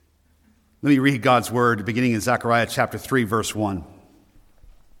Let me read God's word beginning in Zechariah chapter 3, verse 1.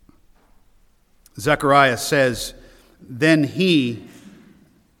 Zechariah says, "Then he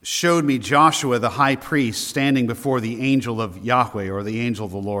showed me Joshua the high priest standing before the angel of Yahweh," or the angel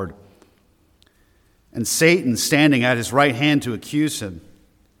of the Lord, "and Satan standing at his right hand to accuse him.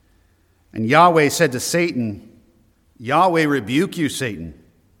 And Yahweh said to Satan, 'Yahweh rebuke you, Satan.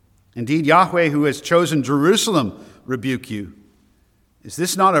 Indeed, Yahweh, who has chosen Jerusalem, rebuke you. Is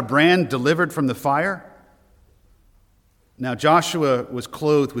this not a brand delivered from the fire?' Now Joshua was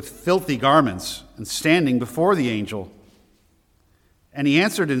clothed with filthy garments and standing before the angel. And he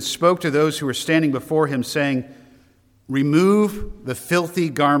answered and spoke to those who were standing before him, saying, 'Remove the filthy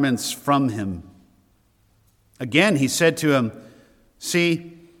garments from him.' Again he said to him,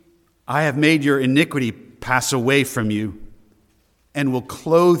 'See, I have made your iniquity pass away from you, and will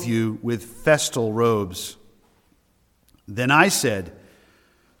clothe you with festal robes.' Then I said,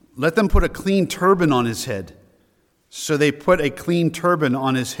 'Let them put a clean turban on his head.' So they put a clean turban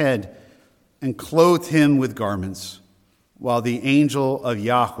on his head and clothed him with garments, while the angel of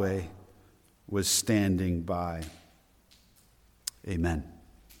Yahweh was standing by." Amen.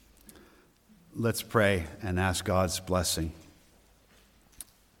 Let's pray and ask God's blessing.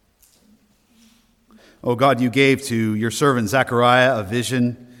 Oh God, you gave to your servant Zechariah a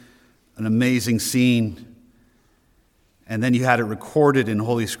vision, an amazing scene, and then you had it recorded in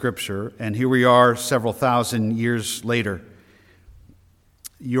Holy Scripture. And here we are several thousand years later,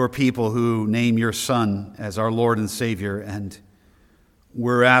 your people who name your Son as our Lord and Savior. And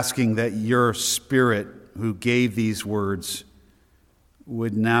we're asking that your Spirit who gave these words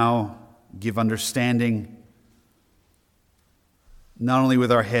would now give understanding, not only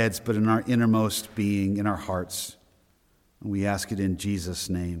with our heads, but in our innermost being, in our hearts. And we ask it in Jesus'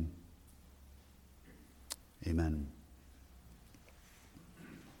 name. Amen.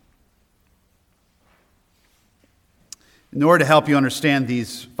 In order to help you understand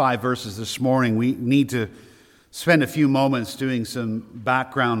these 5 verses this morning, we need to spend a few moments doing some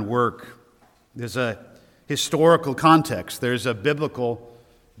background work. There's a historical context. There's a biblical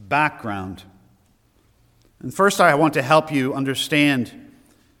background. And first, I want to help you understand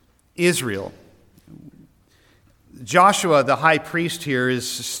Israel. Joshua, the high priest here, is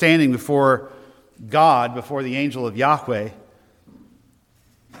standing before God, before the angel of Yahweh.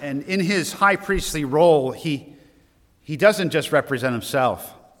 And in his high priestly role, he doesn't just represent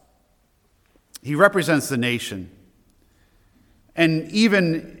himself. He represents the nation. And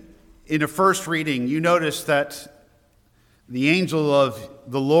even in a first reading, you notice that the angel of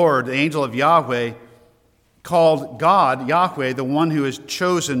the Lord, the angel of Yahweh, called God, Yahweh, the one who has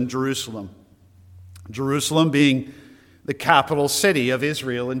chosen Jerusalem. Jerusalem being the capital city of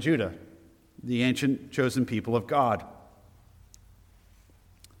Israel and Judah, the ancient chosen people of God.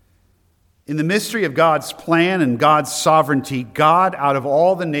 In the mystery of God's plan and God's sovereignty, God, out of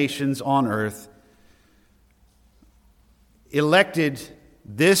all the nations on earth, elected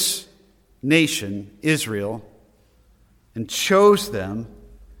this nation, Israel, and chose them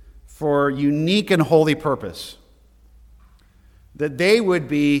for unique and holy purpose, that they would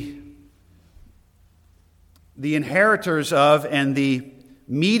be the inheritors of and the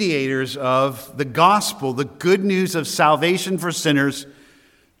mediators of the gospel, the good news of salvation for sinners,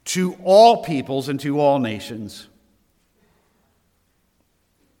 to all peoples and to all nations.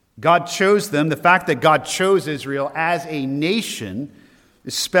 God chose them. The fact that God chose Israel as a nation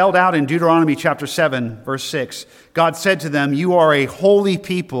is spelled out in Deuteronomy chapter 7, verse 6. God said to them, "You are a holy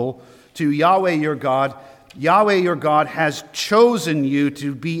people to Yahweh your God. Yahweh your God has chosen you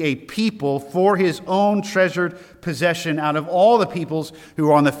to be a people for his own treasured possession out of all the peoples who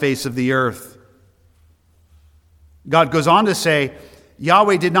are on the face of the earth." God goes on to say,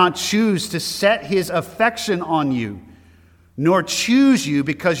 Yahweh did not choose to set his affection on you, nor choose you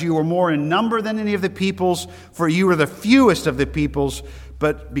because you were more in number than any of the peoples, for you were the fewest of the peoples,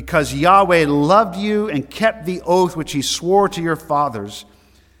 but because Yahweh loved you and kept the oath which he swore to your fathers.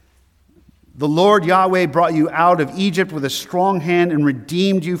 The Lord Yahweh brought you out of Egypt with a strong hand and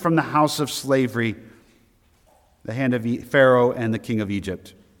redeemed you from the house of slavery, the hand of Pharaoh and the king of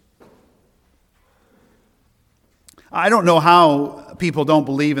Egypt. I don't know how people don't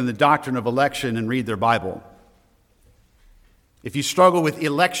believe in the doctrine of election and read their Bible. If you struggle with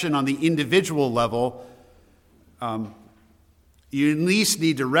election on the individual level, you at least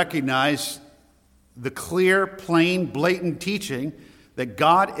need to recognize the clear, plain, blatant teaching that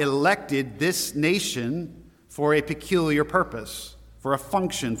God elected this nation for a peculiar purpose, for a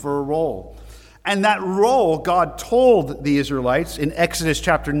function, for a role. And that role, God told the Israelites in Exodus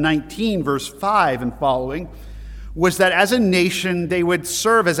chapter 19, verse 5 and following, was that as a nation, they would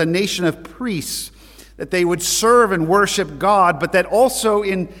serve as a nation of priests, that they would serve and worship God, but that also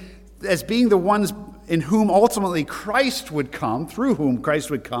as being the ones in whom ultimately Christ would come, through whom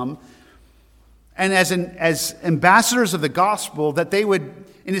Christ would come, and as ambassadors of the gospel, that they would,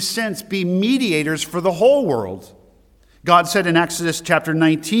 in a sense, be mediators for the whole world. God said in Exodus chapter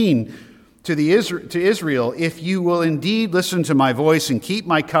 19 to Israel, "If you will indeed listen to my voice and keep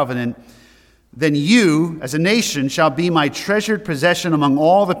my covenant, then you, as a nation, shall be my treasured possession among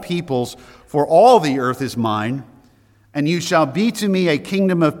all the peoples, for all the earth is mine, and you shall be to me a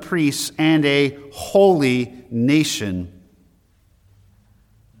kingdom of priests and a holy nation."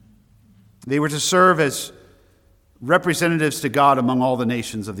 They were to serve as representatives to God among all the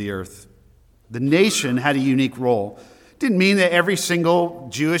nations of the earth. The nation had a unique role. It didn't mean that every single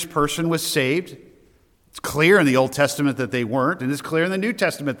Jewish person was saved. It's clear in the Old Testament that they weren't, and it's clear in the New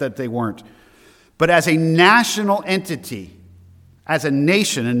Testament that they weren't. But as a national entity, as a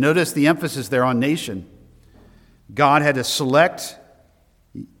nation, and notice the emphasis there on nation, God had a select,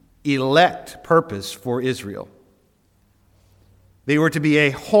 elect purpose for Israel. They were to be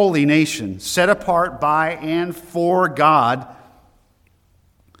a holy nation, set apart by and for God.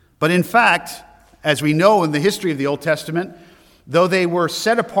 But in fact, as we know in the history of the Old Testament, though they were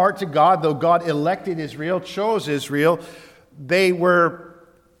set apart to God, though God elected Israel, chose Israel, they were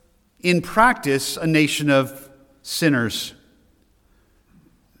in practice a nation of sinners.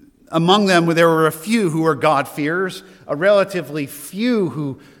 Among them, there were a few who were God-fearers, a relatively few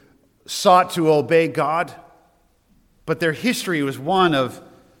who sought to obey God. But their history was one of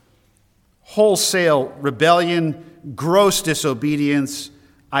wholesale rebellion, gross disobedience,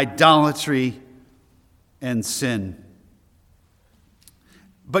 idolatry, and sin.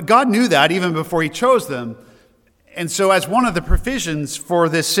 But God knew that even before he chose them. And so as one of the provisions for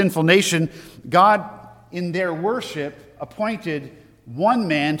this sinful nation, God, in their worship, appointed one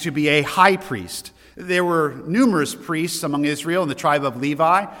man to be a high priest. There were numerous priests among Israel in the tribe of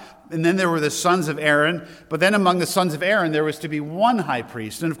Levi, and then there were the sons of Aaron. But then among the sons of Aaron, there was to be one high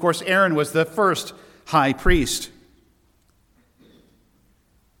priest. And of course, Aaron was the first high priest.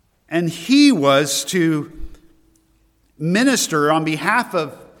 And he was to minister on behalf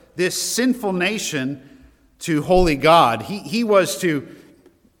of this sinful nation to holy God. He was to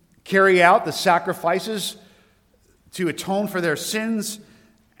carry out the sacrifices to atone for their sins.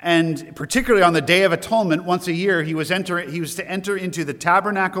 And particularly on the Day of Atonement, once a year, he was to enter into the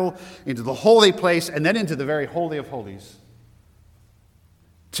tabernacle, into the holy place, and then into the very Holy of Holies.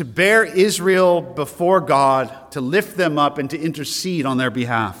 To bear Israel before God, to lift them up, and to intercede on their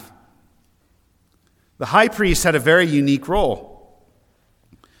behalf. The high priest had a very unique role.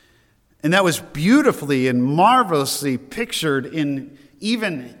 And that was beautifully and marvelously pictured in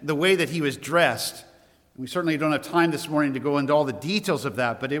even the way that he was dressed. We certainly don't have time this morning to go into all the details of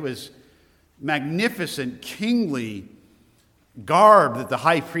that, but it was magnificent, kingly garb that the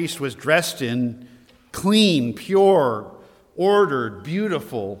high priest was dressed in, clean, pure, ordered,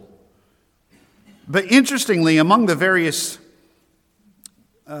 beautiful. But interestingly, among the various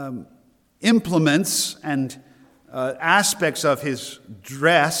implements and aspects of his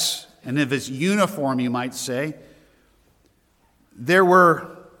dress and of his uniform, you might say, there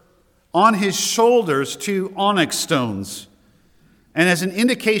were on his shoulders 2 onyx stones. And as an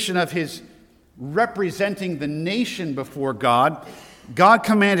indication of his representing the nation before God, God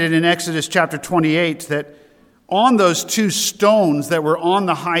commanded in Exodus chapter 28 that on those 2 stones that were on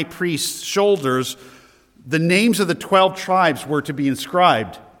the high priest's shoulders, the names of the 12 tribes were to be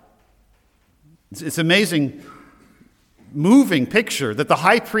inscribed. It's amazing, moving picture that the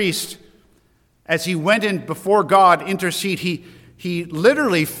high priest, as he went in before God, intercede, he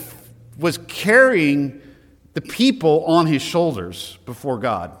literally was carrying the people on his shoulders before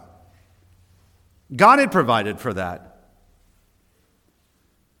God. God had provided for that.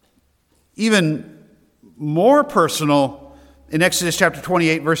 Even more personal, in Exodus chapter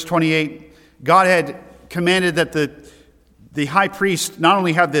 28, verse 28, God had commanded that the high priest not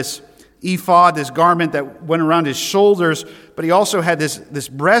only have this ephod, this garment that went around his shoulders, but he also had this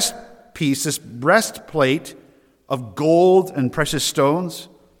breast piece, this breastplate of gold and precious stones.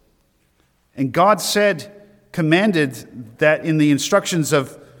 And God commanded that in the instructions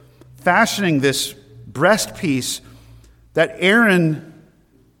of fashioning this breastpiece, that Aaron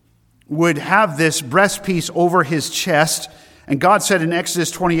would have this breastpiece over his chest. And God said in Exodus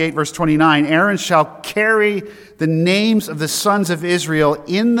 28, verse 29, Aaron shall carry the names of the sons of Israel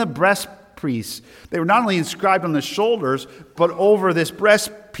in the breastpiece. They were not only inscribed on the shoulders, but over this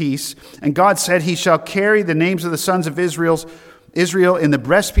breastpiece. And God said he shall carry the names of the sons of Israel Israel in the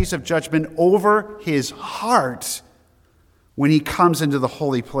breastpiece of judgment over his heart when he comes into the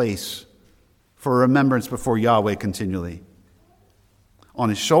holy place for remembrance before Yahweh continually. On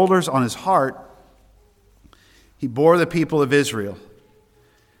his shoulders, on his heart, he bore the people of Israel.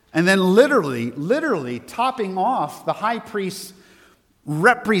 And then literally topping off the high priest's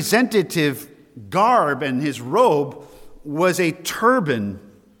representative garb and his robe was a turban,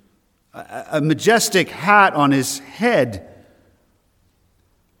 a majestic hat on his head.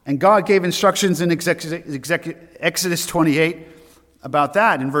 And God gave instructions in Exodus 28 about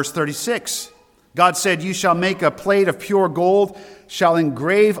that in verse 36. God said, "You shall make a plate of pure gold, shall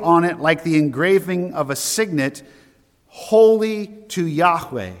engrave on it like the engraving of a signet, holy to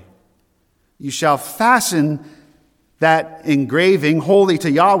Yahweh. You shall fasten that engraving, holy to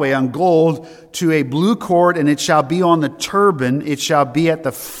Yahweh, on gold to a blue cord, and it shall be on the turban. It shall be at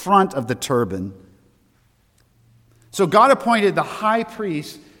the front of the turban." So God appointed the high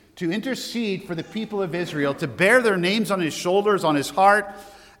priest to intercede for the people of Israel, to bear their names on his shoulders, on his heart,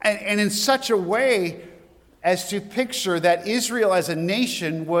 and in such a way as to picture that Israel as a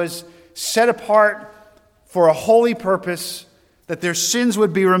nation was set apart for a holy purpose, that their sins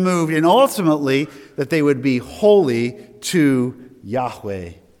would be removed, and ultimately that they would be holy to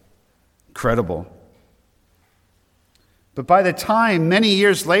Yahweh. Incredible. But by the time, many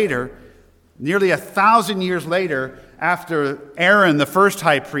years later, nearly 1,000 years later, after Aaron, the first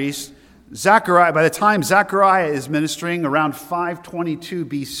high priest, by the time Zechariah is ministering around 522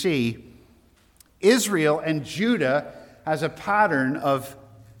 BC, Israel and Judah has a pattern of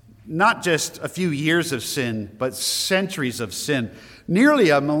not just a few years of sin, but centuries of sin. Nearly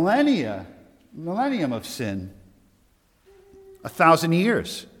a millennium of sin. 1,000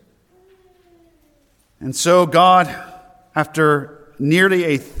 years. And so God, after nearly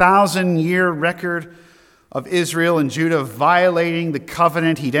 1,000-year record of Israel and Judah violating the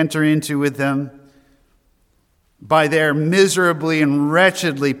covenant he'd entered into with them, by their miserably and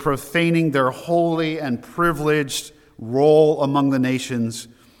wretchedly profaning their holy and privileged role among the nations,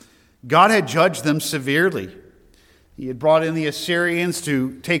 God had judged them severely. He had brought in the Assyrians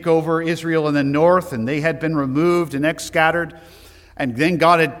to take over Israel in the north, and they had been removed and scattered. And then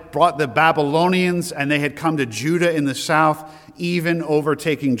God had brought the Babylonians, and they had come to Judah in the south, even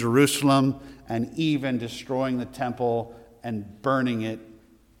overtaking Jerusalem and even destroying the temple and burning it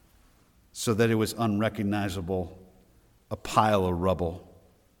so that it was unrecognizable, a pile of rubble.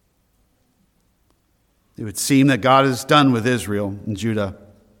 It would seem that God is done with Israel and Judah.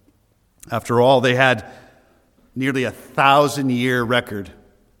 After all, they had nearly 1,000-year record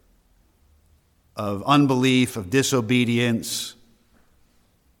of unbelief, of disobedience.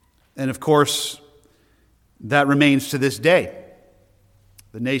 And of course, that remains to this day.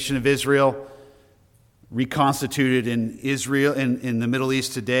 The nation of Israel, reconstituted in Israel, in the Middle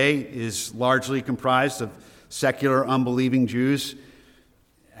East today, is largely comprised of secular, unbelieving Jews,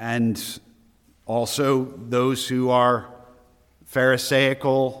 and also those who are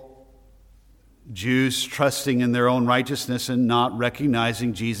Pharisaical Jews trusting in their own righteousness and not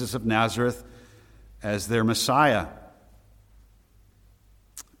recognizing Jesus of Nazareth as their Messiah.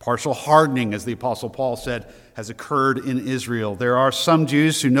 Partial hardening, as the Apostle Paul said, has occurred in Israel. There are some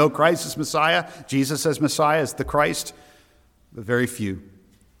Jews who know Christ as Messiah, Jesus as Messiah, as the Christ, but very few.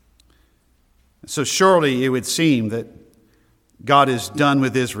 So surely it would seem that God is done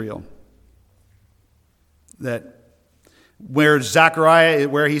with Israel. That where Zechariah,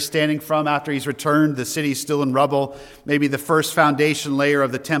 where he's standing from after he's returned, the city's still in rubble. Maybe the first foundation layer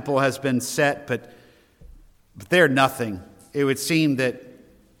of the temple has been set, but they're nothing. It would seem that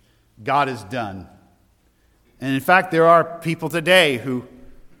God is done. And in fact, there are people today who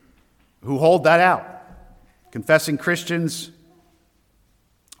hold that out. Confessing Christians,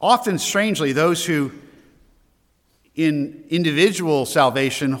 often strangely, those who in individual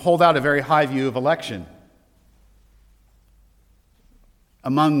salvation hold out a very high view of election.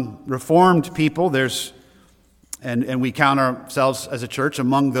 Among Reformed people, and we count ourselves as a church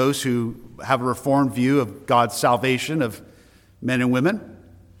among those who have a Reformed view of God's salvation of men and women.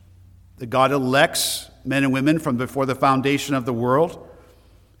 That God elects men and women from before the foundation of the world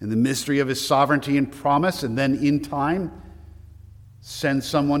in the mystery of his sovereignty and promise, and then in time sends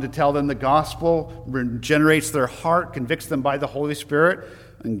someone to tell them the gospel, regenerates their heart, convicts them by the Holy Spirit,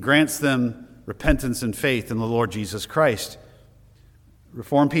 and grants them repentance and faith in the Lord Jesus Christ.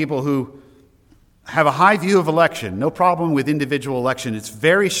 Reformed people who have a high view of election, no problem with individual election. It's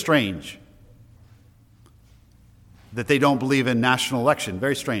very strange that they don't believe in national election.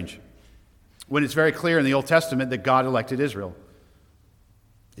 Very strange. When it's very clear in the Old Testament that God elected Israel.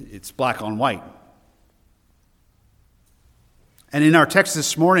 It's black on white. And in our text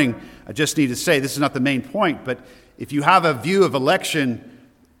this morning, I just need to say, this is not the main point, but if you have a view of election,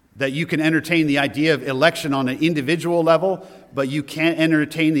 that you can entertain the idea of election on an individual level, but you can't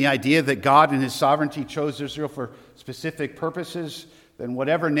entertain the idea that God in his sovereignty chose Israel for specific purposes, then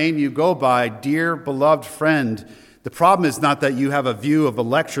whatever name you go by, dear beloved friend, the problem is not that you have a view of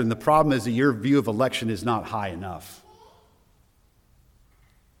election. The problem is that your view of election is not high enough.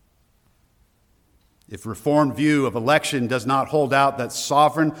 If Reformed view of election does not hold out that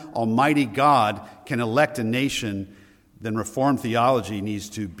sovereign, almighty God can elect a nation, then Reformed theology needs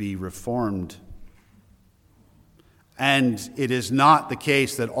to be reformed. And it is not the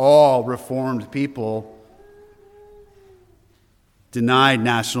case that all Reformed people denied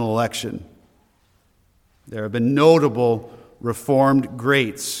national election. There have been notable Reformed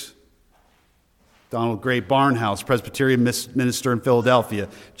greats. Donald Gray Barnhouse, Presbyterian minister in Philadelphia.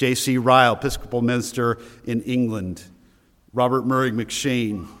 J.C. Ryle, Episcopal minister in England. Robert Murray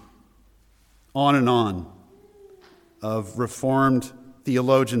McCheyne. On and on of Reformed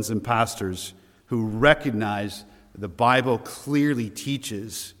theologians and pastors who recognize the Bible clearly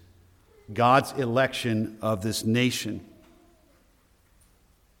teaches God's election of this nation.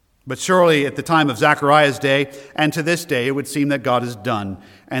 But surely at the time of Zechariah's day and to this day, it would seem that God is done.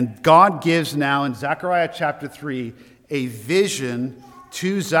 And God gives now in Zechariah chapter 3 a vision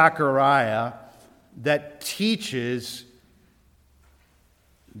to Zechariah that teaches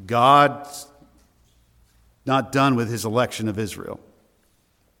God's not done with his election of Israel.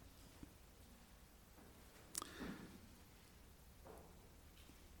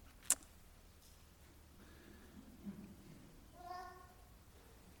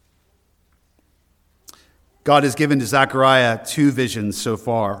 God has given to Zechariah two visions so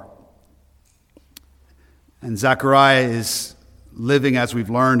far. And Zechariah is living, as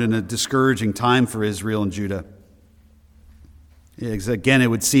we've learned, in a discouraging time for Israel and Judah. Again, it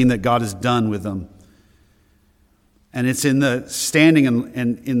would seem that God is done with them. And it's in the standing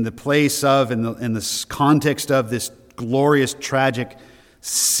in the place of, in the context of this glorious, tragic,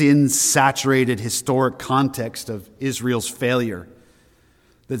 sin-saturated, historic context of Israel's failure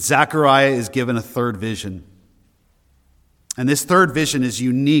that Zechariah is given a third vision. And this third vision is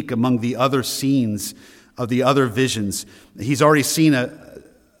unique among the other scenes of the other visions. He's already seen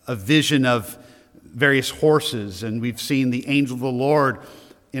a vision of various horses, and we've seen the angel of the Lord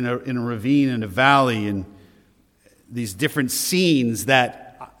in a ravine and a valley, and these different scenes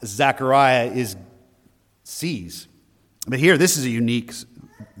that Zechariah sees. But here, this is a unique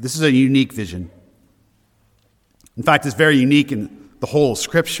vision. In fact, it's very unique in the whole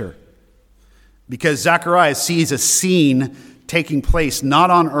Scripture, because Zechariah sees a scene taking place not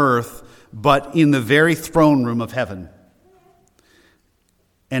on earth, but in the very throne room of heaven.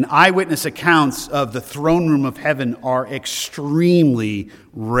 And eyewitness accounts of the throne room of heaven are extremely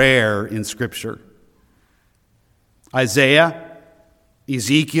rare in Scripture. Isaiah,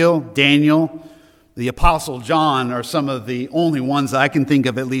 Ezekiel, Daniel, the Apostle John are some of the only ones I can think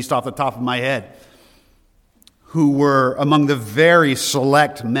of, at least off the top of my head, who were among the very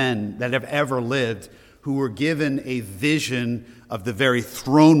select men that have ever lived, who were given a vision of the very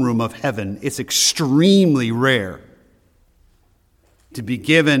throne room of heaven. It's extremely rare to be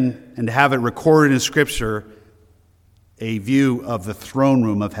given and to have it recorded in Scripture, a view of the throne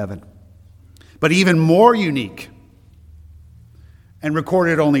room of heaven. But even more unique, and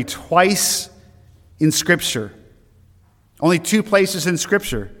recorded only twice in Scripture, only two places in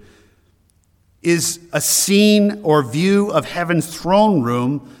Scripture, is a scene or view of heaven's throne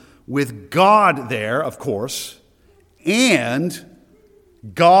room with God there, of course, and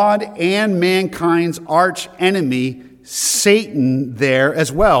God and mankind's arch enemy, Satan, there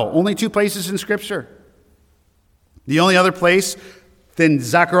as well. Only two places in Scripture. The only other place than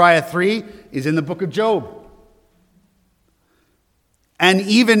Zechariah 3 is in the book of Job. And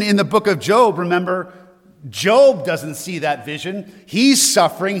even in the book of Job, remember, Job doesn't see that vision. He's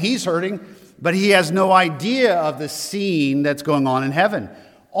suffering, he's hurting, but he has no idea of the scene that's going on in heaven.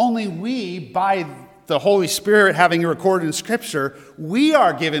 Only we, by the Holy Spirit having it recorded in Scripture, we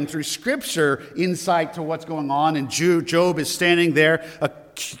are given through Scripture insight to what's going on. And Job is standing there,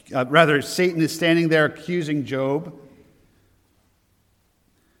 Satan is standing there accusing Job.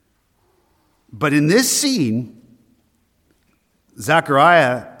 But in this scene,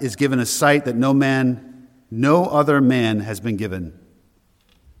 Zechariah is given a sight that no other man has been given.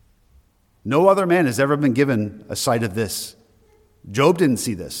 No other man has ever been given a sight of this. Job didn't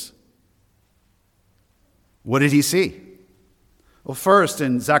see this. What did he see? Well, first,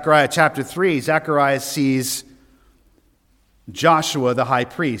 in Zechariah chapter 3, Zechariah sees Joshua the high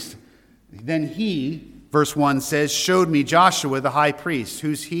priest. Then he, verse 1 says, showed me Joshua the high priest.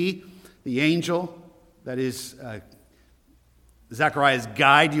 Who's he? The angel, that is Zechariah's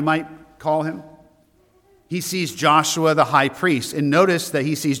guide, you might call him. He sees Joshua the high priest. And notice that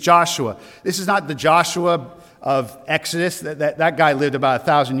he sees Joshua. This is not the Joshua of Exodus. That guy lived about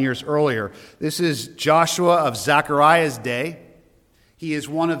 1,000 years earlier. This is Joshua of Zechariah's day. He is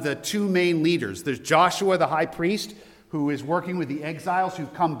one of the two main leaders. There's Joshua the high priest, who is working with the exiles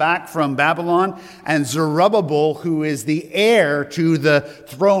who've come back from Babylon, and Zerubbabel, who is the heir to the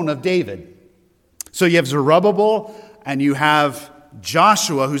throne of David. So you have Zerubbabel and you have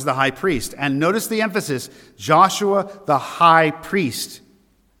Joshua, who's the high priest. And notice the emphasis, Joshua the high priest.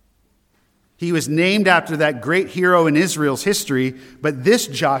 He was named after that great hero in Israel's history, but this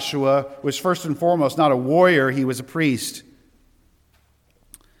Joshua was first and foremost not a warrior, he was a priest.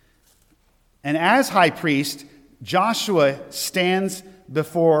 And as high priest, Joshua stands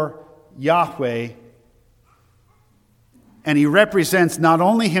before Yahweh, and he represents not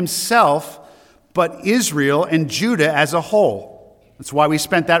only himself, but Israel and Judah as a whole. That's why we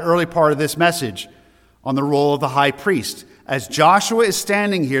spent that early part of this message on the role of the high priest. As Joshua is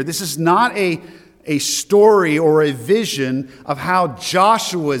standing here, this is not a story or a vision of how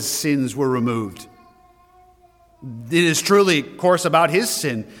Joshua's sins were removed. It is truly, of course, about his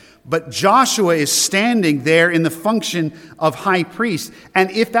sin. But Joshua is standing there in the function of high priest. And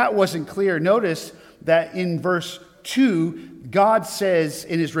if that wasn't clear, notice that in verse 2, God says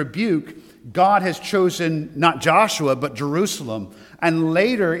in his rebuke, God has chosen not Joshua, but Jerusalem. And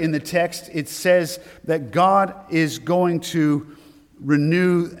later in the text, it says that God is going to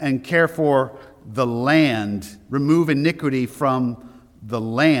renew and care for the land, remove iniquity from the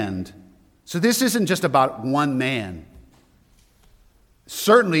land. So this isn't just about one man.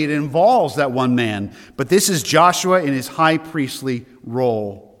 Certainly it involves that one man, but this is Joshua in his high priestly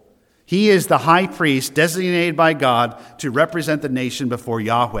role. He is the high priest designated by God to represent the nation before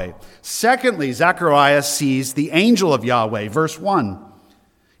Yahweh. Secondly, Zechariah sees the angel of Yahweh. Verse 1.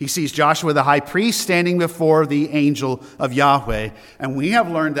 He sees Joshua the high priest standing before the angel of Yahweh. And we have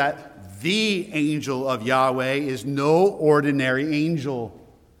learned that the angel of Yahweh is no ordinary angel.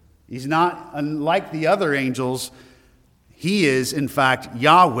 He's not unlike the other angels. He is, in fact,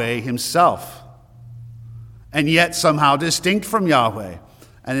 Yahweh himself. And yet somehow distinct from Yahweh.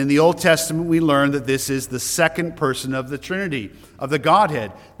 And in the Old Testament, we learn that this is the second person of the Trinity, of the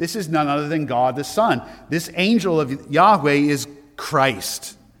Godhead. This is none other than God the Son. This angel of Yahweh is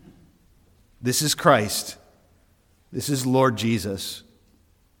Christ. This is Christ. This is Lord Jesus.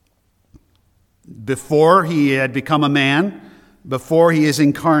 Before he had become a man, before he is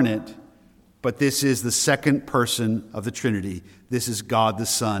incarnate, but this is the second person of the Trinity. This is God the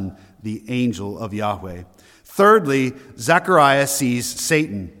Son, the angel of Yahweh. Thirdly, Zechariah sees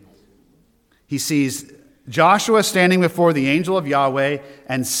Satan. He sees Joshua standing before the angel of Yahweh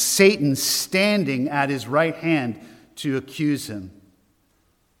and Satan standing at his right hand to accuse him.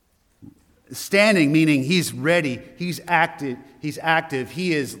 Standing meaning he's ready, he's active,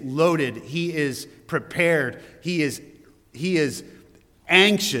 he is loaded, he is prepared, he is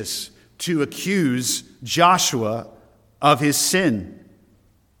anxious to accuse Joshua of his sin.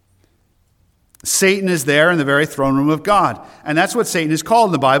 Satan is there in the very throne room of God. And that's what Satan is called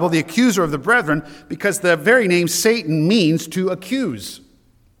in the Bible, the accuser of the brethren, because the very name Satan means to accuse.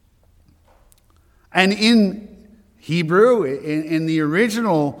 And in Hebrew, in the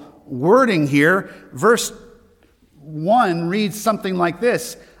original wording here, verse 1 reads something like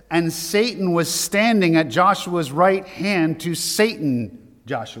this: and Satan was standing at Joshua's right hand to Satan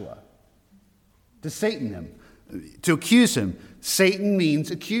Joshua. To Satan him. To accuse him. Satan means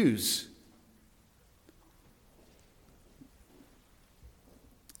accuse.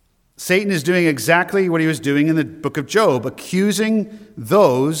 Satan is doing exactly what he was doing in the book of Job, accusing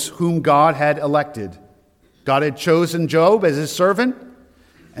those whom God had elected. God had chosen Job as his servant,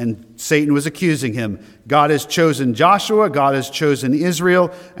 and Satan was accusing him. God has chosen Joshua, God has chosen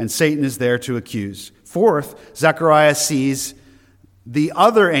Israel, and Satan is there to accuse. Fourth, Zechariah sees the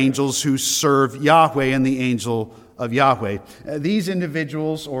other angels who serve Yahweh and the angel of Yahweh. These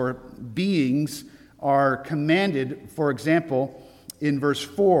individuals or beings are commanded, for example, in verse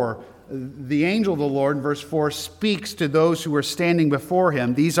 4, the angel of the Lord, in verse 4, speaks to those who are standing before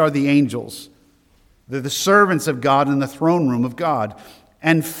him. These are the angels. They're the servants of God in the throne room of God.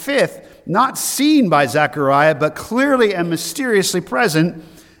 And fifth, not seen by Zechariah, but clearly and mysteriously present,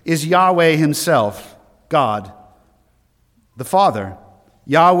 is Yahweh himself, God, the Father.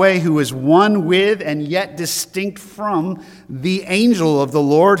 Yahweh, who is one with and yet distinct from the angel of the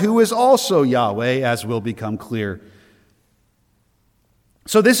Lord, who is also Yahweh, as will become clear.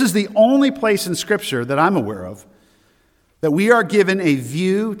 So this is the only place in Scripture that I'm aware of that we are given a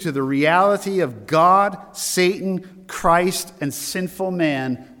view to the reality of God, Satan, Christ, and sinful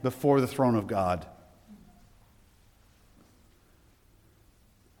man before the throne of God.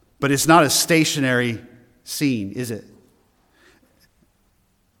 But it's not a stationary scene, is it?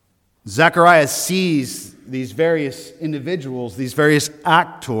 Zechariah sees these various individuals, these various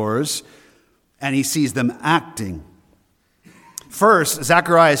actors, and he sees them acting. First,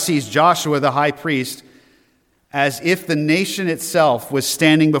 Zechariah sees Joshua the high priest as if the nation itself was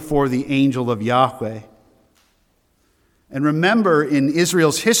standing before the angel of Yahweh. And remember in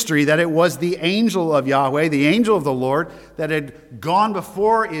Israel's history that it was the angel of Yahweh, the angel of the Lord, that had gone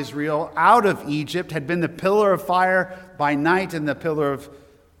before Israel out of Egypt, had been the pillar of fire by night and the pillar of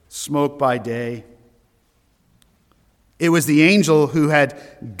smoke by day. It was the angel who had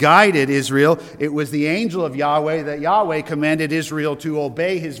guided Israel. It was the angel of Yahweh that Yahweh commanded Israel to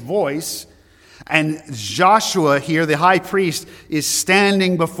obey his voice. And Joshua here, the high priest, is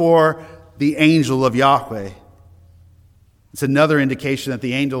standing before the angel of Yahweh. It's another indication that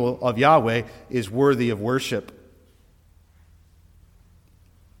the angel of Yahweh is worthy of worship.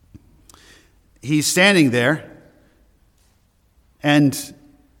 He's standing there, and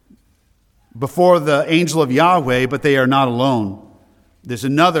before the angel of Yahweh, but they are not alone. There's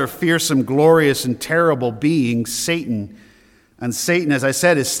another fearsome, glorious, and terrible being, Satan. And Satan, as I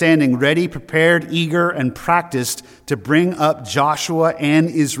said, is standing ready, prepared, eager, and practiced to bring up Joshua and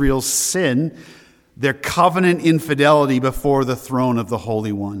Israel's sin, their covenant infidelity before the throne of the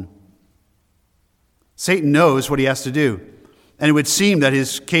Holy One. Satan knows what he has to do, and it would seem that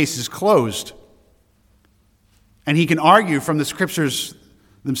his case is closed. And he can argue from the Scriptures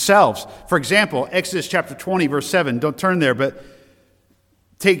themselves. For example, Exodus chapter 20, verse 7. Don't turn there, but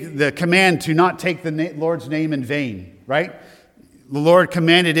take the command to not take the Lord's name in vain, right? The Lord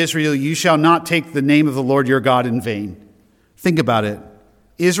commanded Israel, you shall not take the name of the Lord your God in vain. Think about it.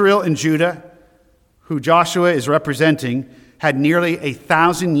 Israel and Judah, who Joshua is representing, had nearly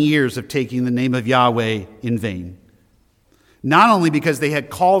 1,000 years of taking the name of Yahweh in vain. Not only because they had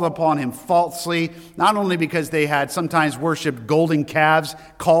called upon him falsely, not only because they had sometimes worshipped golden calves,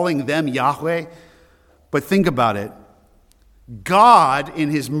 calling them Yahweh, but think about it. God, in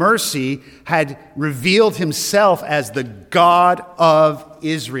his mercy, had revealed himself as the God of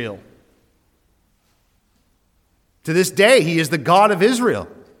Israel. To this day, he is the God of Israel,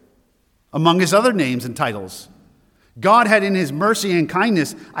 among his other names and titles. God had, in his mercy and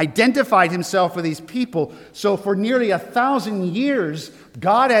kindness, identified himself with these people. So for nearly 1,000 years,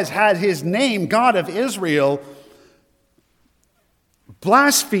 God has had his name, God of Israel,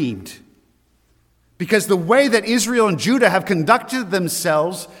 blasphemed. Because the way that Israel and Judah have conducted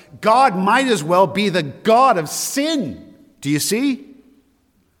themselves, God might as well be the God of sin. Do you see?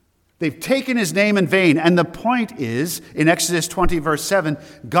 They've taken his name in vain. And the point is, in Exodus 20, verse 7,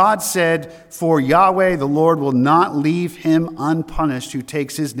 God said, for Yahweh, the Lord, will not leave him unpunished who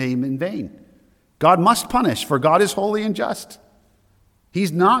takes his name in vain. God must punish, for God is holy and just.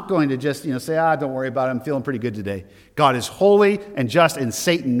 He's not going to just say, don't worry about it, I'm feeling pretty good today. God is holy and just, and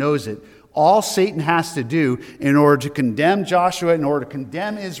Satan knows it. All Satan has to do in order to condemn Joshua, in order to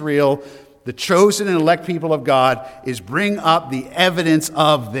condemn Israel, the chosen and elect people of God, is bring up the evidence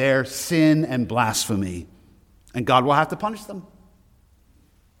of their sin and blasphemy. And God will have to punish them.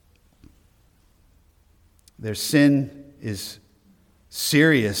 Their sin is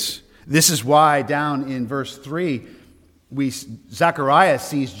serious. This is why down in verse 3, Zechariah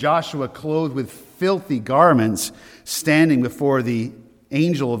sees Joshua clothed with filthy garments standing before the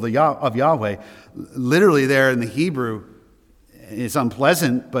angel of Yahweh. Literally there in the Hebrew, it's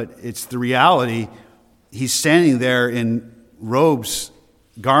unpleasant, but it's the reality. He's standing there in robes,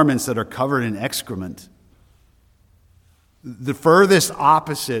 garments that are covered in excrement. The furthest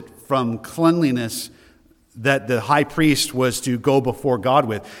opposite from cleanliness that the high priest was to go before God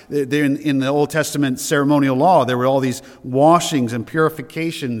with. In the Old Testament ceremonial law, there were all these washings and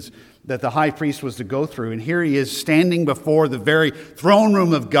purifications that the high priest was to go through. And here he is standing before the very throne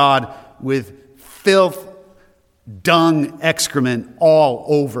room of God with filth, dung, excrement all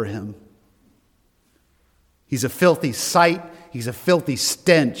over him. He's a filthy sight. He's a filthy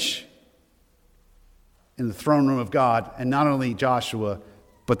stench in the throne room of God. And not only Joshua,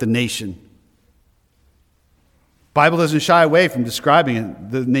 but the nation. The Bible doesn't shy away from describing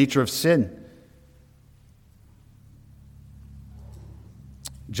it, the nature of sin.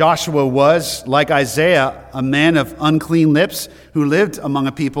 Joshua was, like Isaiah, a man of unclean lips who lived among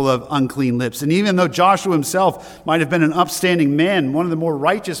a people of unclean lips. And even though Joshua himself might have been an upstanding man, one of the more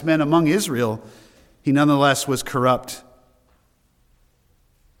righteous men among Israel, he nonetheless was corrupt.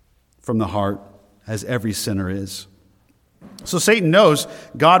 from the heart, as every sinner is. So Satan knows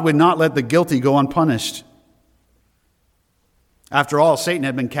God would not let the guilty go unpunished. After all, Satan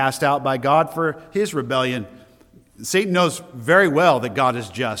had been cast out by God for his rebellion. Satan knows very well that God is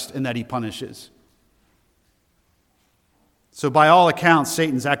just and that he punishes. So by all accounts,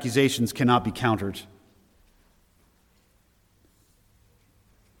 Satan's accusations cannot be countered.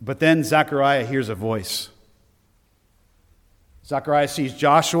 But then Zechariah hears a voice. Zechariah sees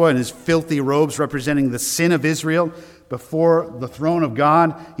Joshua in his filthy robes representing the sin of Israel before the throne of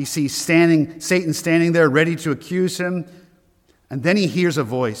God. He sees Satan standing there ready to accuse him. And then he hears a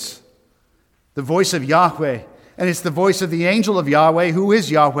voice, the voice of Yahweh. And it's the voice of the angel of Yahweh, who is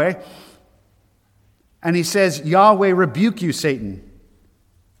Yahweh. And he says, Yahweh rebuke you, Satan.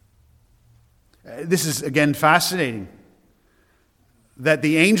 This is, again, fascinating. That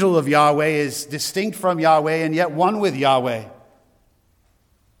the angel of Yahweh is distinct from Yahweh and yet one with Yahweh.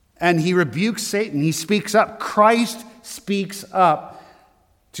 And he rebukes Satan. He speaks up. Christ speaks up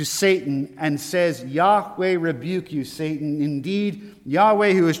to Satan and says, Yahweh rebuke you, Satan. Indeed,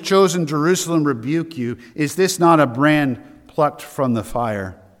 Yahweh who has chosen Jerusalem rebuke you. Is this not a brand plucked from the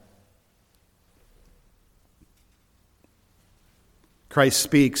fire? Christ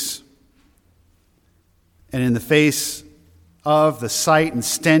speaks. And in the face of the sight and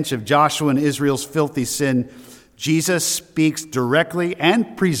stench of Joshua and Israel's filthy sin, Jesus speaks directly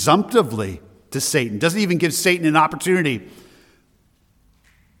and presumptively to Satan. Doesn't even give Satan an opportunity.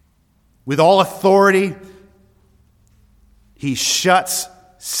 With all authority, he shuts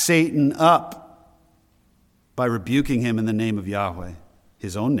Satan up by rebuking him in the name of Yahweh,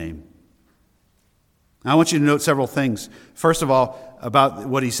 his own name. I want you to note several things. First of all, about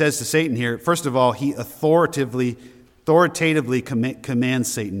what he says to Satan here. First of all, he authoritatively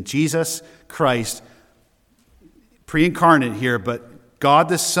commands Satan. Jesus Christ, pre-incarnate here, but God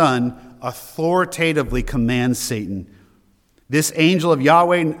the Son authoritatively commands Satan. This angel of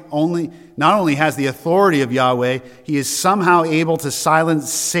Yahweh not only has the authority of Yahweh, he is somehow able to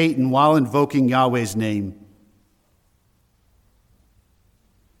silence Satan while invoking Yahweh's name.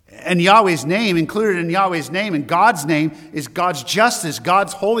 And Yahweh's name, included in Yahweh's name and God's name, is God's justice,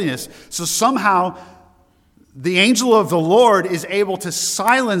 God's holiness. So somehow the angel of the Lord is able to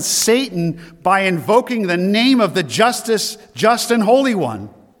silence Satan by invoking the name of the just and holy one.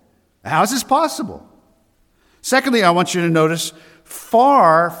 How is this possible? Secondly, I want you to notice,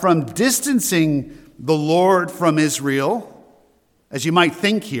 far from distancing the Lord from Israel, as you might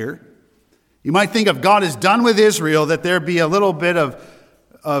think here, you might think if God is done with Israel, that there be a little bit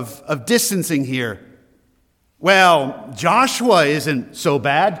of distancing here. Well, Joshua isn't so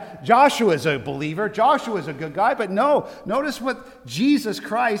bad. Joshua is a believer. Joshua is a good guy. But no, notice what Jesus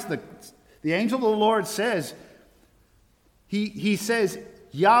Christ, the angel of the Lord, says. He says,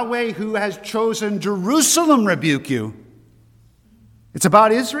 Yahweh who has chosen Jerusalem rebuke you. It's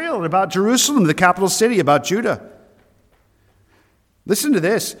about Israel, about Jerusalem, the capital city, about Judah. Listen to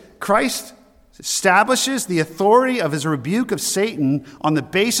this. Christ establishes the authority of his rebuke of Satan on the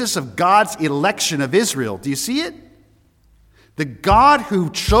basis of God's election of Israel. Do you see it? The God who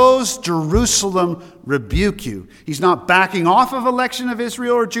chose Jerusalem rebuke you. He's not backing off of election of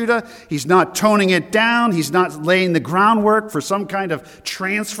Israel or Judah. He's not toning it down. He's not laying the groundwork for some kind of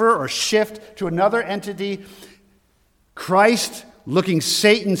transfer or shift to another entity. Christ, looking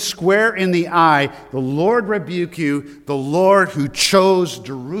Satan square in the eye, the Lord rebuke you, the Lord who chose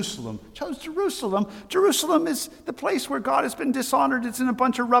Jerusalem. Chose Jerusalem. Jerusalem is the place where God has been dishonored. It's in a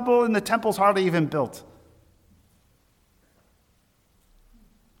bunch of rubble and the temple's hardly even built.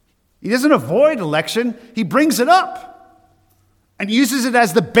 He doesn't avoid election. He brings it up and uses it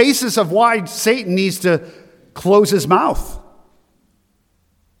as the basis of why Satan needs to close his mouth.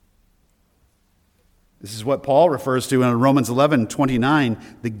 This is what Paul refers to in Romans 11:29.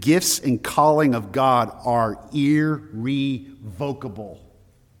 The gifts and calling of God are irrevocable.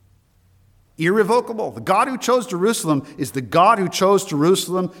 Irrevocable. The God who chose Jerusalem is the God who chose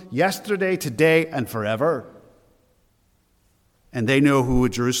Jerusalem yesterday, today, and forever. And they know who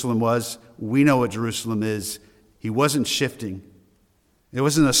Jerusalem was. We know what Jerusalem is. He wasn't shifting. It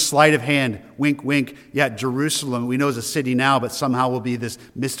wasn't a sleight of hand, wink, wink. Yeah, Jerusalem, we know is a city now, but somehow will be this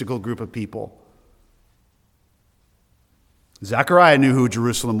mystical group of people. Zechariah knew who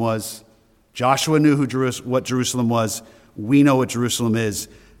Jerusalem was. Joshua knew what Jerusalem was. We know what Jerusalem is.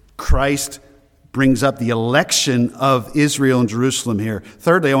 Christ brings up the election of Israel and Jerusalem here.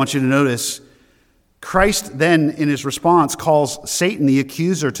 Thirdly, I want you to notice, Christ then, in his response, calls Satan the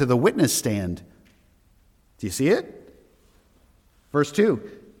accuser to the witness stand. Do you see it? Verse 2.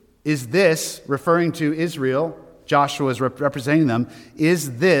 Is this, referring to Israel, Joshua is representing them,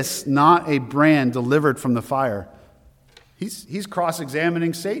 is this not a brand delivered from the fire? He's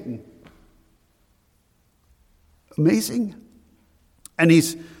cross-examining Satan. Amazing. And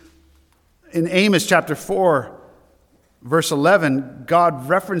he's in Amos chapter 4, verse 11, God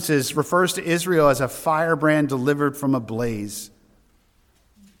refers to Israel as a firebrand delivered from a blaze.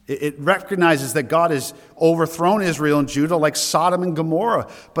 It recognizes that God has overthrown Israel and Judah like Sodom and Gomorrah,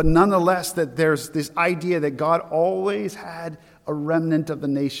 but nonetheless that there's this idea that God always had a remnant of the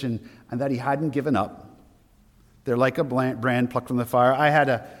nation and that he hadn't given up. They're like a brand plucked from the fire. I had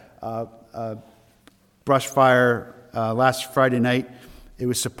a brush fire last Friday night. It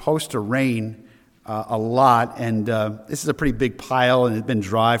was supposed to rain a lot, and this is a pretty big pile, and it had been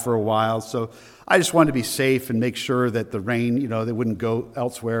dry for a while, so I just wanted to be safe and make sure that the rain, they wouldn't go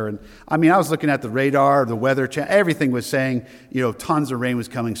elsewhere. And I was looking at the radar, the weather channel, everything was saying, tons of rain was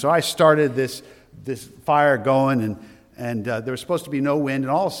coming. So I started this fire going, and there was supposed to be no wind,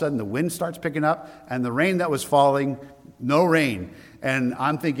 and all of a sudden the wind starts picking up, and the rain that was falling, no rain. And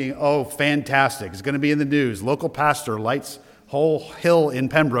I'm thinking, oh, fantastic, it's going to be in the news. Local pastor lights whole hill in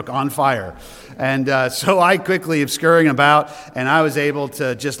Pembroke on fire. And so I quickly am scurrying about, and I was able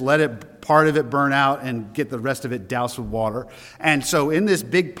to just let part of it burn out and get the rest of it doused with water. And so in this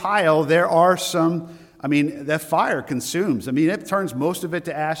big pile, there are some, that fire consumes. It turns most of it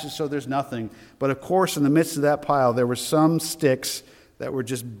to ashes, so there's nothing. But of course, in the midst of that pile, there were some sticks that were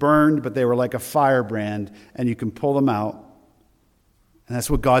just burned, but they were like a firebrand, and you can pull them out. And that's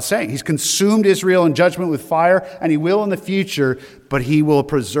what God's saying. He's consumed Israel in judgment with fire, and he will in the future, but he will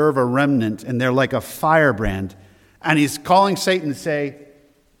preserve a remnant, and they're like a firebrand. And he's calling Satan to say,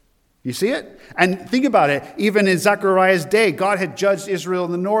 you see it? And think about it. Even in Zechariah's day, God had judged Israel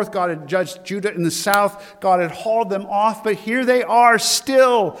in the north. God had judged Judah in the south. God had hauled them off. But here they are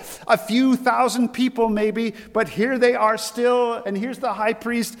still. A few thousand people maybe. But here they are still. And here's the high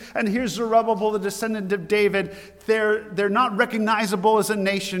priest. And here's Zerubbabel, the descendant of David. They're not recognizable as a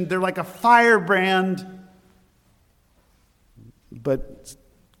nation. They're like a firebrand. But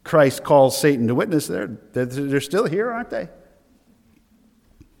Christ calls Satan to witness. They're still here, aren't they?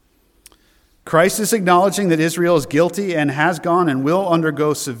 Christ is acknowledging that Israel is guilty and has gone and will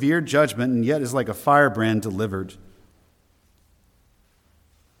undergo severe judgment, and yet is like a firebrand delivered.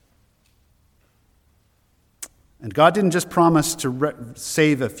 And God didn't just promise to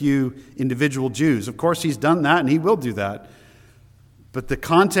save a few individual Jews. Of course, he's done that, and he will do that. But the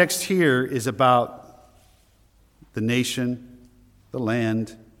context here is about the nation, the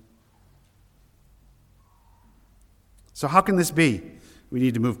land. So how can this be? We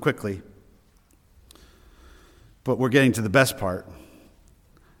need to move quickly. But we're getting to the best part.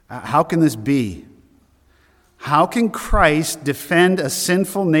 How can this be? How can Christ defend a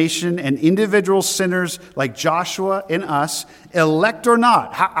sinful nation and individual sinners like Joshua and us, elect or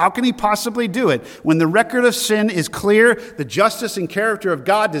not? How can he possibly do it when the record of sin is clear, the justice and character of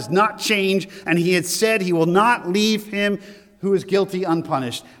God does not change, and he had said he will not leave him who is guilty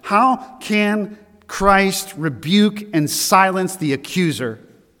unpunished? How can Christ rebuke and silence the accuser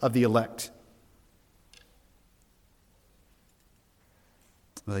of the elect?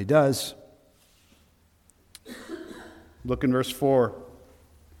 Well, he does. Look in verse 4.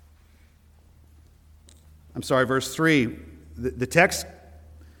 Verse 3. The text,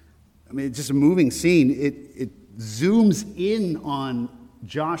 it's just a moving scene. It zooms in on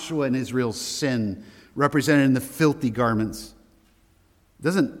Joshua and Israel's sin, represented in the filthy garments. It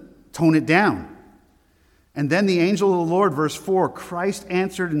doesn't tone it down. And then the angel of the Lord, verse 4, Christ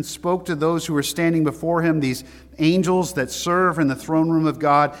answered and spoke to those who were standing before him, these angels that serve in the throne room of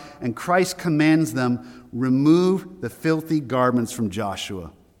God, and Christ commands them, remove the filthy garments from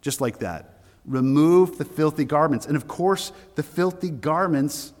Joshua. Just like that. Remove the filthy garments. And of course, the filthy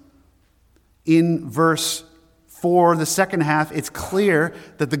garments in verse 4, the second half, it's clear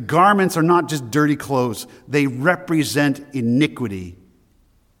that the garments are not just dirty clothes. They represent iniquity.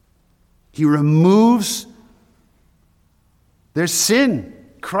 He removes there's sin.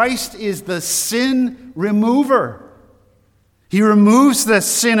 Christ is the sin remover. He removes the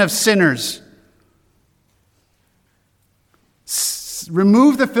sin of sinners.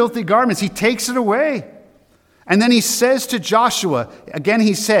 Remove the filthy garments. He takes it away. And then he says to Joshua, again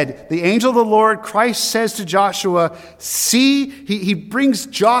he said, the angel of the Lord, Christ says to Joshua, see, he brings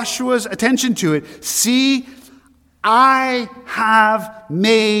Joshua's attention to it. See, I have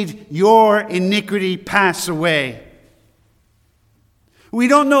made your iniquity pass away. We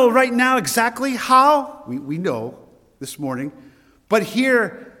don't know right now exactly how. We know this morning. But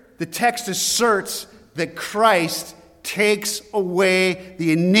here the text asserts that Christ takes away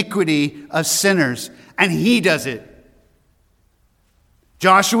the iniquity of sinners. And he does it.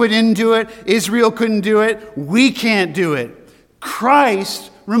 Joshua didn't do it. Israel couldn't do it. We can't do it.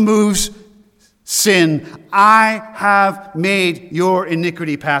 Christ removes sin. I have made your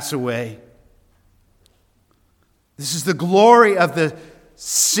iniquity pass away. This is the glory of the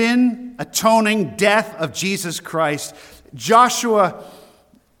sin-atoning death of Jesus Christ. Joshua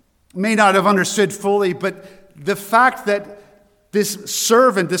may not have understood fully, but the fact that this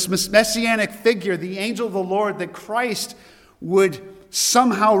servant, this messianic figure, the angel of the Lord, that Christ would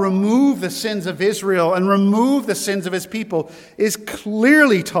somehow remove the sins of Israel and remove the sins of his people is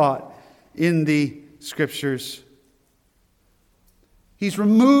clearly taught in the Scriptures. He's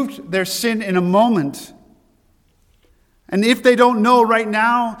removed their sin in a moment. And if they don't know right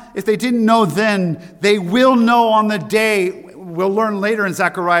now, if they didn't know then, they will know on the day, we'll learn later in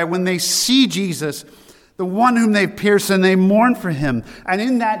Zechariah, when they see Jesus, the one whom they've pierced, and they mourn for him. And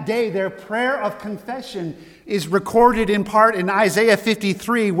in that day, their prayer of confession is recorded in part in Isaiah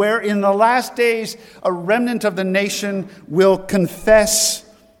 53, where in the last days, a remnant of the nation will confess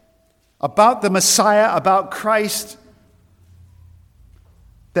about the Messiah, about Christ,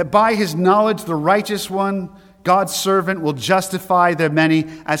 that by his knowledge, the righteous one, God's servant, will justify their many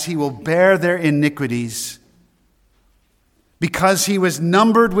as he will bear their iniquities. Because he was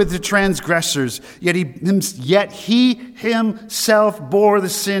numbered with the transgressors, yet he himself bore the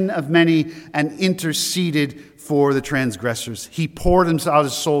sin of many and interceded for the transgressors. He poured out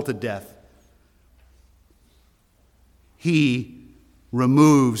his soul to death. He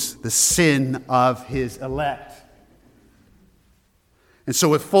removes the sin of his elect. And so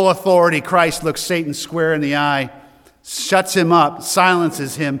with full authority, Christ looks Satan square in the eye, shuts him up,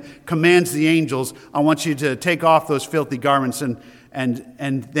 silences him, commands the angels, I want you to take off those filthy garments.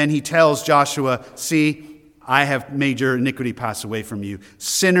 And then he tells Joshua, see, I have made your iniquity pass away from you.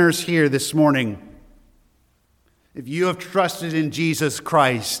 Sinners here this morning, if you have trusted in Jesus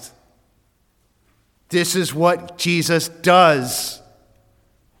Christ, this is what Jesus does.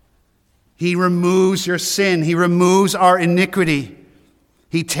 He removes your sin. He removes our iniquity.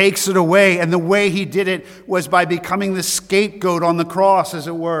 He takes it away, and the way he did it was by becoming the scapegoat on the cross, as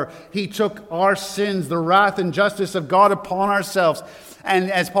it were. He took our sins, the wrath and justice of God upon ourselves.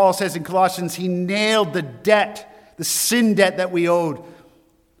 And as Paul says in Colossians, he nailed the debt, the sin debt that we owed.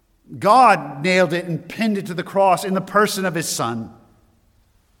 God nailed it and pinned it to the cross in the person of his Son.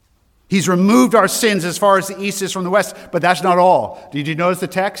 He's removed our sins as far as the east is from the west, but that's not all. Did you notice the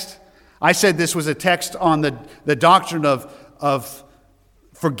text? I said this was a text on the doctrine of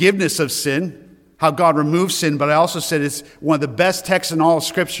forgiveness of sin, how God removes sin, but I also said it's one of the best texts in all of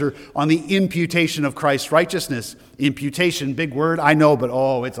Scripture on the imputation of Christ's righteousness. Imputation, big word, I know, but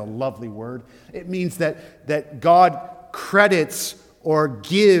it's a lovely word. It means that God credits or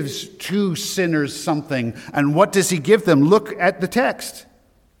gives to sinners something. And what does he give them? Look at the text.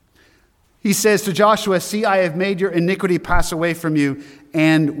 He says to Joshua, see, I have made your iniquity pass away from you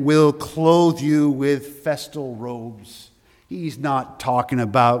and will clothe you with festal robes. He's not talking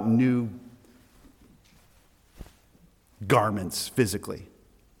about new garments physically.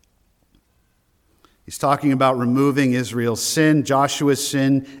 He's talking about removing Israel's sin, Joshua's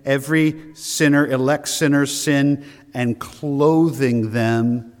sin, every sinner, elect sinner's sin, and clothing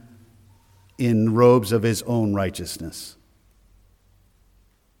them in robes of his own righteousness.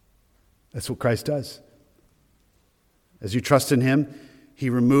 That's what Christ does. As you trust in him, he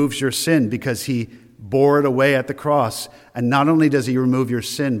removes your sin because he bore it away at the cross. And not only does he remove your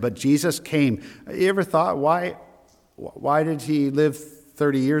sin, but Jesus came. You ever thought, why did he live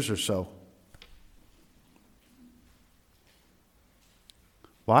 30 years or so?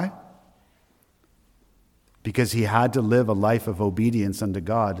 Why? Because he had to live a life of obedience unto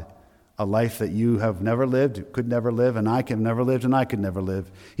God, a life that you have never lived, could never live, and I could never live, and I could never live.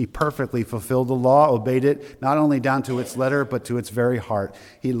 He perfectly fulfilled the law, obeyed it, not only down to its letter, but to its very heart.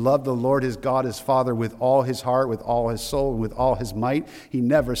 He loved the Lord his God, his Father, with all his heart, with all his soul, and with all his might. He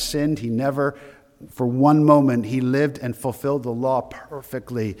never sinned. He never, for one moment, he lived and fulfilled the law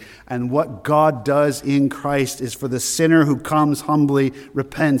perfectly. And what God does in Christ is for the sinner who comes humbly,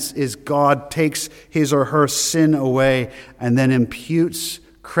 repents, is God takes his or her sin away and then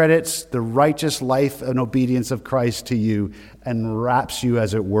credits the righteous life and obedience of Christ to you and wraps you,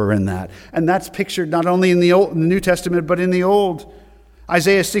 as it were, in that. And that's pictured not only in the New Testament, but in the Old.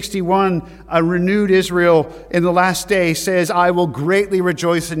 Isaiah 61, a renewed Israel in the last day says, I will greatly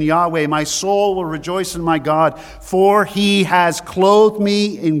rejoice in Yahweh. My soul will rejoice in my God, for he has clothed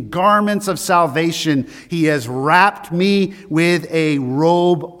me in garments of salvation. He has wrapped me with a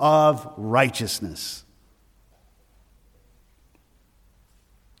robe of righteousness.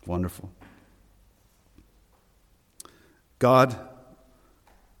 wonderful. God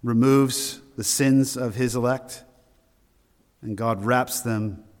removes the sins of his elect, and God wraps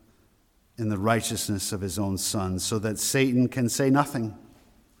them in the righteousness of his own Son, so that Satan can say nothing.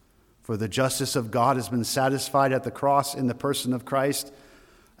 For the justice of God has been satisfied at the cross in the person of Christ,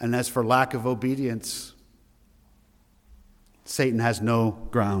 and as for lack of obedience, Satan has no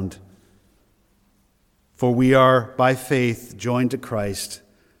ground. For we are by faith joined to Christ,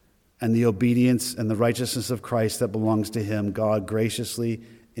 and the obedience and the righteousness of Christ that belongs to him, God graciously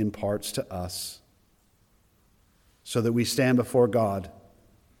imparts to us, so that we stand before God,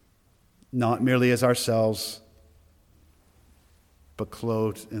 not merely as ourselves, but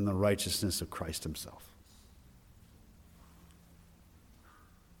clothed in the righteousness of Christ himself.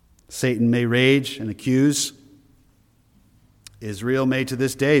 Satan may rage and accuse. Israel may to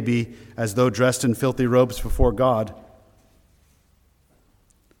this day be as though dressed in filthy robes before God.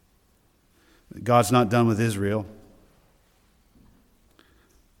 God's not done with Israel.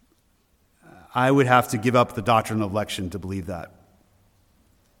 I would have to give up the doctrine of election to believe that.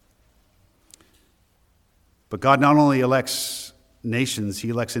 But God not only elects nations, he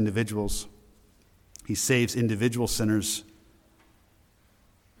elects individuals. He saves individual sinners.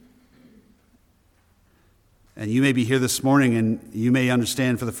 And you may be here this morning and you may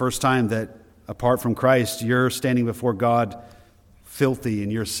understand for the first time that apart from Christ, you're standing before God filthy in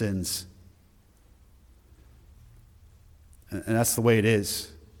your sins. And that's the way it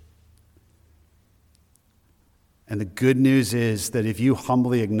is. And the good news is that if you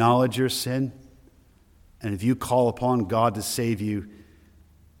humbly acknowledge your sin, and if you call upon God to save you,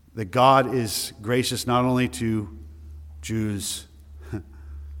 that God is gracious not only to Jews,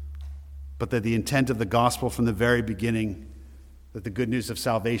 but that the intent of the gospel from the very beginning, that the good news of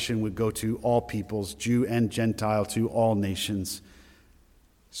salvation would go to all peoples, Jew and Gentile, to all nations,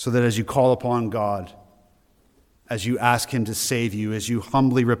 so that as you call upon God, as you ask him to save you, as you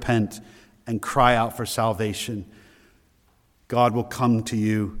humbly repent and cry out for salvation, God will come to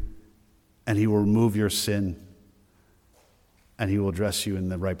you and he will remove your sin and he will dress you in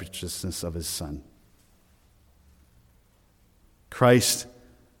the righteousness of his Son. Christ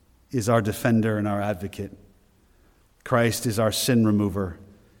is our defender and our advocate. Christ is our sin remover,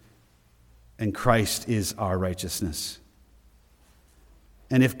 and Christ is our righteousness.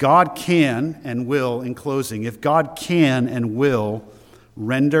 And if God can and will, in closing, if God can and will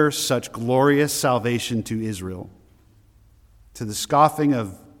render such glorious salvation to Israel, to the scoffing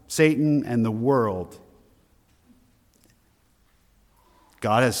of Satan and the world,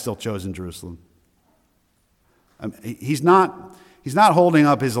 God has still chosen Jerusalem. He's not holding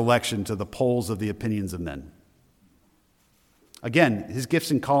up his election to the polls of the opinions of men. Again, his gifts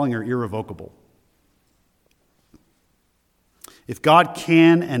and calling are irrevocable. If God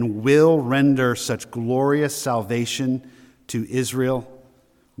can and will render such glorious salvation to Israel,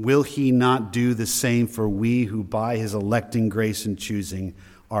 will he not do the same for we who by his electing grace and choosing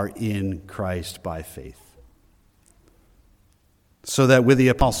are in Christ by faith? So that with the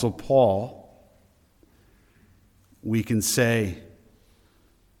Apostle Paul, we can say,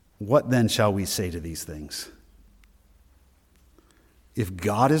 what then shall we say to these things? If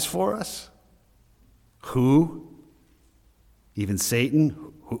God is for us, who, even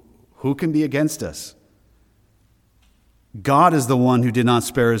Satan, who can be against us? God is the one who did not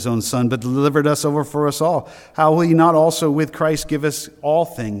spare his own Son, but delivered us over for us all. How will he not also with Christ give us all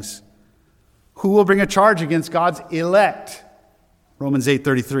things? Who will bring a charge against God's elect? Romans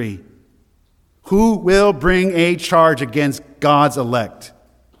 8:33. Who will bring a charge against God's elect?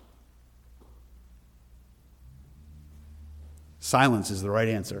 Silence is the right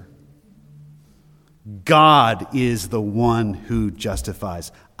answer. God is the one who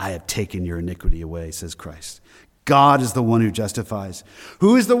justifies. I have taken your iniquity away, says Christ. God is the one who justifies.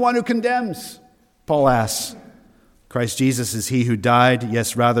 Who is the one who condemns? Paul asks. Christ Jesus is he who died,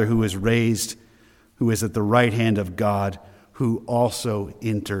 yes, rather who is raised, who is at the right hand of God, who also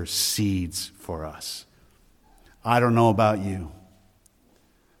intercedes for us. I don't know about you,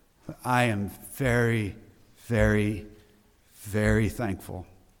 but I am very, very, very thankful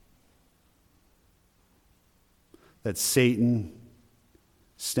that Satan,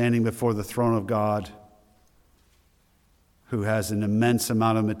 standing before the throne of God, who has an immense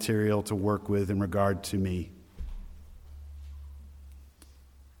amount of material to work with in regard to me,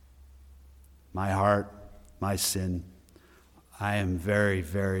 my heart, my sin, I am very,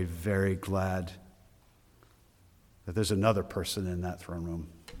 very, very glad that there's another person in that throne room.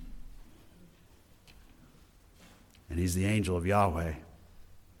 And he's the angel of Yahweh.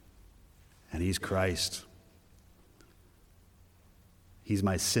 And he's Christ. He's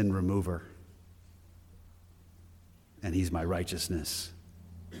my sin remover. And he's my righteousness.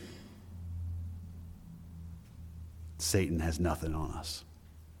 Satan has nothing on us.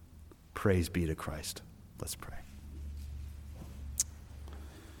 Praise be to Christ. Let's pray.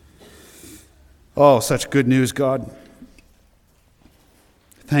 Oh, such good news, God.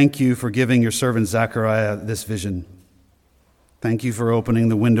 Thank you for giving your servant Zechariah this vision. Thank you for opening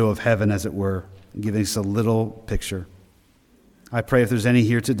the window of heaven, as it were, and giving us a little picture. I pray if there's any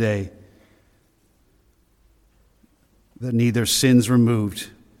here today that need their sins removed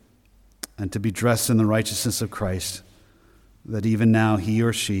and to be dressed in the righteousness of Christ, that even now he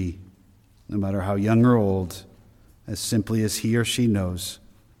or she, no matter how young or old, as simply as he or she knows,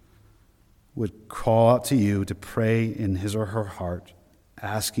 would call out to you to pray in his or her heart,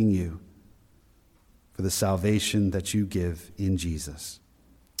 asking you for the salvation that you give in Jesus.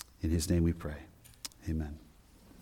 In his name we pray. Amen.